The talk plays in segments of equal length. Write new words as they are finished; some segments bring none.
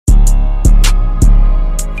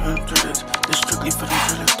strictly for them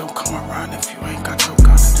drillers, don't come around if you ain't got your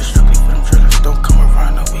gun. This strictly for them drillers, don't come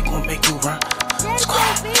around, or we gon' make you run.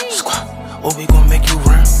 Squat, or we gon' make you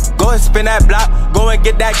run. Go and spin that block, go and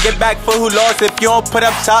get that get back for who lost. If you don't put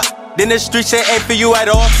up top, then this street shit ain't for you at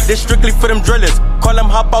all. This strictly for them drillers. Call them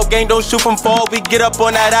hop out gang, don't shoot from fall. We get up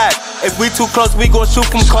on that ass. If we too close, we gon' shoot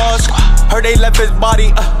from cars. Heard they left his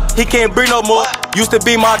body, he can't breathe no more. Used to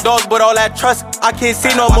be my dog, but all that trust, I can't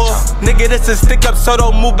see no more. Nigga, this is stick up, so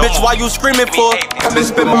don't move, bitch. Why you screaming for? Come and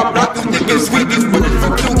spin my block, you thinking sweet, these bullets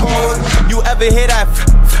for you hard. You ever hear that?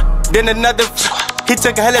 Then another. He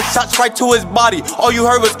took a hella shots right to his body. All you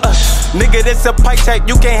heard was nigga, this a pipe check.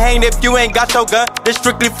 You can't hang if you ain't got your gun. This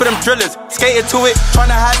strictly for them drillers. Skating to it,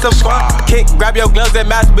 tryna have some fun. Kick, grab your gloves and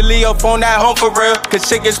mask, believe your phone at home for real. Cause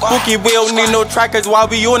shit get spooky, we don't need no trackers while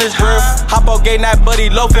we on this drill. Hop out, gain that buddy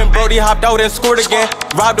loafing, Brody hopped out and scored again.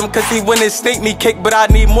 Robbed him cause he went and snake me kick, but I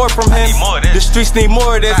need more from him. The streets need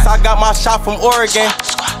more of this, I got my shot from Oregon.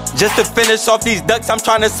 Just to finish off these ducks, I'm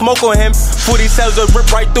tryna smoke on him. 40 cells will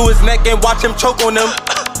rip right through his neck and watch him choke on them.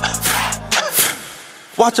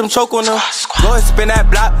 Watch him choke on them. Go and spin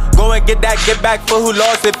that block, go and get that get back for who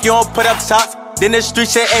lost. If you don't put up shots, then this street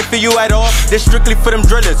shit ain't for you at all. This strictly for them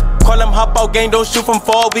drillers. Call them hop out gang, don't shoot from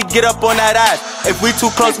fall. We get up on that ass. If we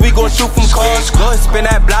too close, we gon' shoot from cars. Go and spin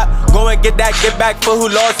that block, go and get that get back for who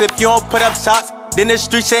lost. If you don't put up shots, then this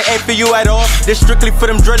street shit ain't for you at all. This strictly for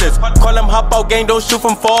them drillers. Call them hop out gang, don't shoot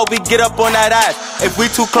from fall. We get up on that ass. If we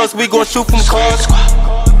too close, we gon' shoot from cars.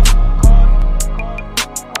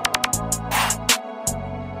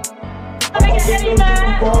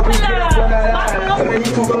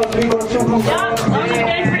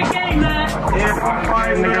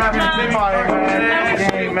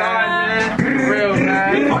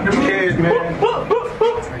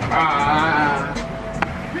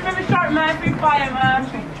 Fire,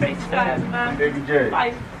 man. Trace stars, man. Baby J.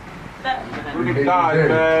 Five. Look at God,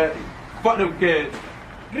 man. Fuck them kids.